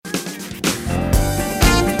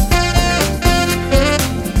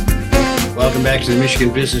Welcome back to the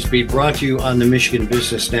Michigan Business Beat, brought to you on the Michigan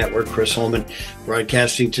Business Network. Chris Holman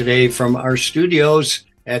broadcasting today from our studios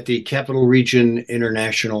at the Capital Region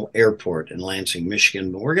International Airport in Lansing,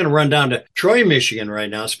 Michigan. We're going to run down to Troy, Michigan right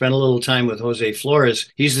now, spend a little time with Jose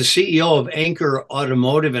Flores. He's the CEO of Ancor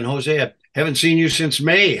Automotive. And Jose, I haven't seen you since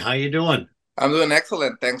May. How you doing? I'm doing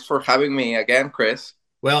excellent. Thanks for having me again, Chris.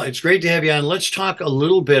 Well, it's great to have you on. Let's talk a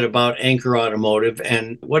little bit about Ancor Automotive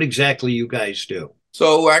and what exactly you guys do.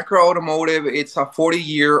 So Ancor Automotive, it's a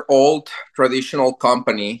 40-year-old traditional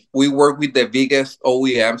company. We work with the biggest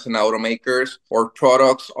OEMs and automakers. Our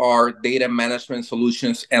products are data management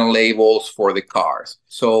solutions and labels for the cars.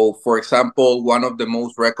 So, for example, one of the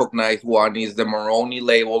most recognized one is the Moroni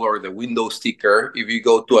label or the window sticker. If you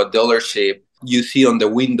go to a dealership, you see on the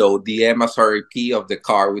window the MSRP of the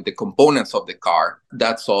car with the components of the car.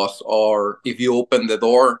 That's us. Or if you open the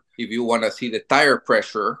door, if you want to see the tire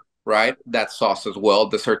pressure, right? That's us as well.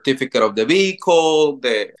 The certificate of the vehicle,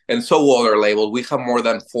 and so other labels. We have more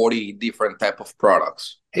than 40 different type of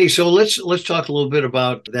products. Hey, so let's talk a little bit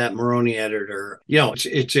about that Moroni editor. You know,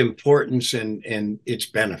 its importance and its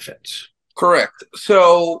benefits. Correct.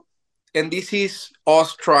 So, and this is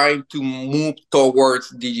us trying to move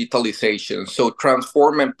towards digitalization. So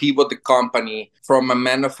transform and pivot the company from a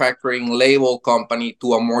manufacturing label company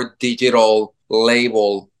to a more digital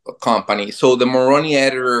label company. So the Moroni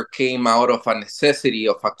editor came out of a necessity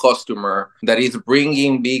of a customer that is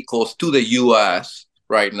bringing vehicles to the US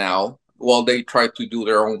right now while they try to do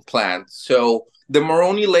their own plant. So the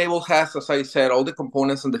Moroni label has, as I said, all the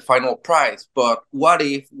components and the final price. But what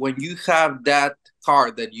if when you have that car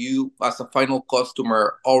that you as a final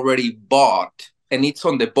customer already bought and it's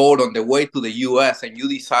on the boat on the way to the US and you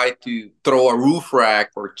decide to throw a roof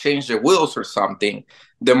rack or change the wheels or something,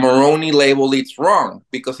 the Moroni label is wrong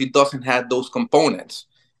because it doesn't have those components.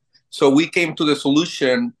 So we came to the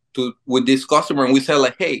solution with this customer and we said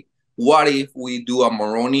like, hey, what if we do a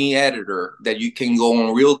Moroni editor that you can go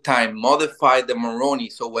in real time, modify the Moroni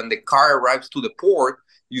so when the car arrives to the port,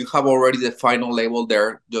 you have already the final label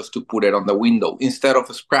there just to put it on the window instead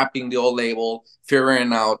of scrapping the old label,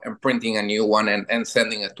 figuring out and printing a new one and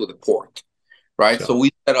sending it to the port, right? So we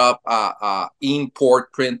set up a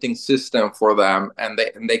import printing system for them and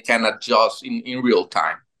they can adjust in real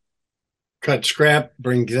time. Cut scrap,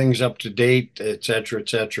 bring things up to date, et cetera, et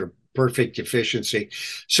cetera. Perfect efficiency.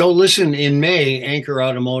 So listen, in May, Ancor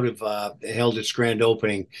Automotive held its grand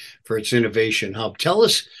opening for its Innovation Hub. Tell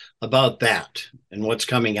us about that and what's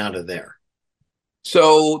coming out of there.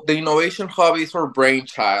 So the Innovation Hub is our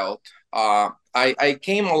brainchild. I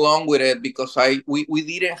came along with it because we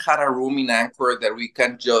didn't have a room in Ancor that we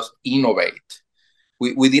can just innovate.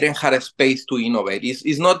 We didn't have a space to innovate.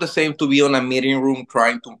 It's not the same to be on a meeting room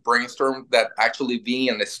trying to brainstorm that actually being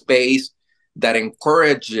in a space that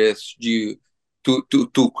encourages you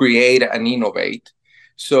to create and innovate.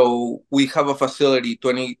 So we have a facility,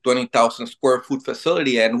 20,000 square foot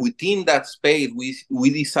facility. And within that space, we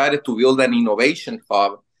decided to build an innovation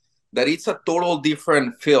hub that it's a total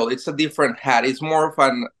different field. It's a different hat. It's more of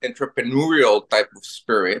an entrepreneurial type of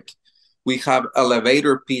spirit. We have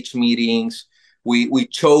elevator pitch meetings. We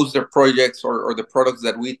chose the projects or the products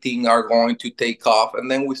that we think are going to take off.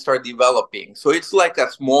 And then we start developing. So it's like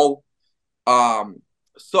a small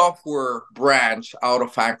software branch out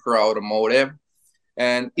of Ancor Automotive.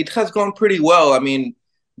 And it has gone pretty well. I mean,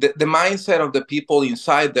 the mindset of the people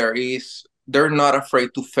inside there is they're not afraid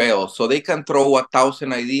to fail. So they can throw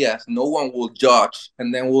 1,000 ideas. No one will judge.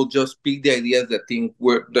 And then we'll just pick the ideas that think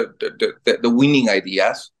were the winning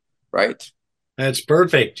ideas, right? That's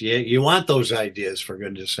perfect. You want those ideas, for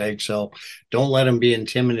goodness sake. So don't let them be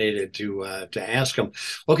intimidated to ask them.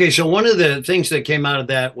 Okay, so one of the things that came out of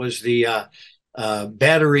that was the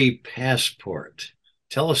battery passport.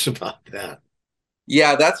 Tell us about that.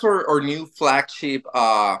 Yeah, that's our new flagship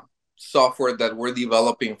software that we're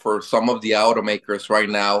developing for some of the automakers right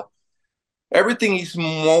now. Everything is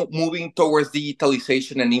moving towards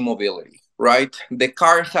digitalization and e-mobility, right? The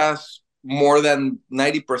car has more than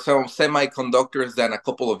 90% of semiconductors than a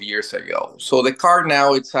couple of years ago. So the car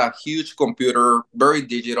now, it's a huge computer, very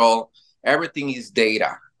digital. Everything is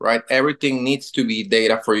data, right? Everything needs to be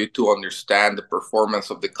data for you to understand the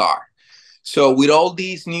performance of the car. So with all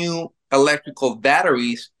these new electrical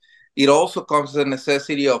batteries, it also comes the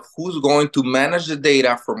necessity of who's going to manage the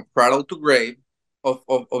data from cradle to grave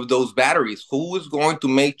of those batteries. Who is going to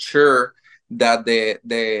make sure that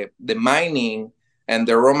the mining and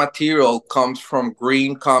the raw material comes from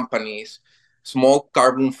green companies, small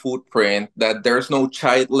carbon footprint, that there's no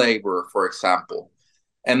child labor, for example.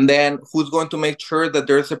 And then who's going to make sure that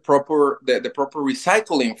there's the proper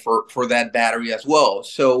recycling for that battery as well.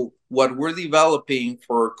 So what we're developing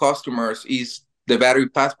for customers is the battery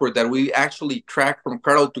passport that we actually track from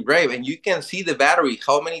cradle to grave. And you can see the battery,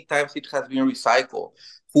 how many times it has been recycled,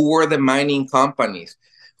 who were the mining companies,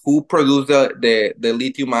 who produced the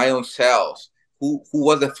lithium ion cells, who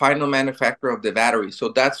was the final manufacturer of the battery. So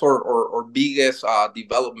that's our biggest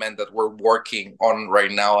development that we're working on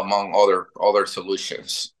right now, among other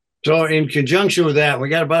solutions. So in conjunction with that, we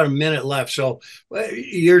got about a minute left. So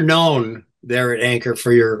you're known there at Ancor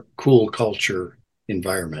for your cool culture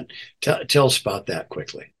environment. Tell us about that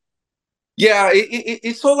quickly. Yeah,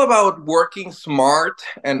 it's all about working smart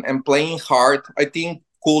and playing hard. I think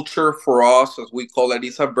culture for us, as we call it,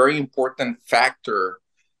 is a very important factor.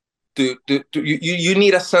 You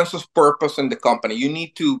need a sense of purpose in the company. You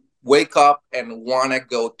need to wake up and want to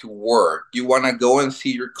go to work. You want to go and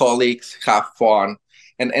see your colleagues, have fun.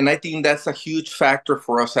 And I think that's a huge factor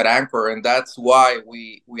for us at Ancor. And that's why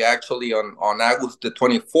we actually on August the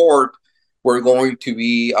 24th, we're going to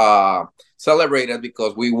be celebrated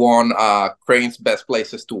because we won Crane's Best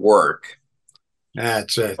Places to Work.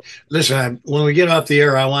 That's it. Listen, when we get off the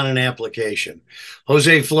air, I want an application.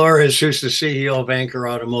 Jose Flores, who's the CEO of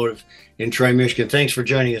Ancor Automotive in Troy, Michigan. Thanks for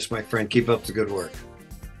joining us, my friend. Keep up the good work.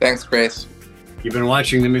 Thanks, Chris. You've been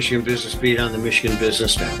watching the Michigan Business Beat on the Michigan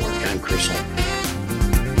Business Network. I'm Chris Holman.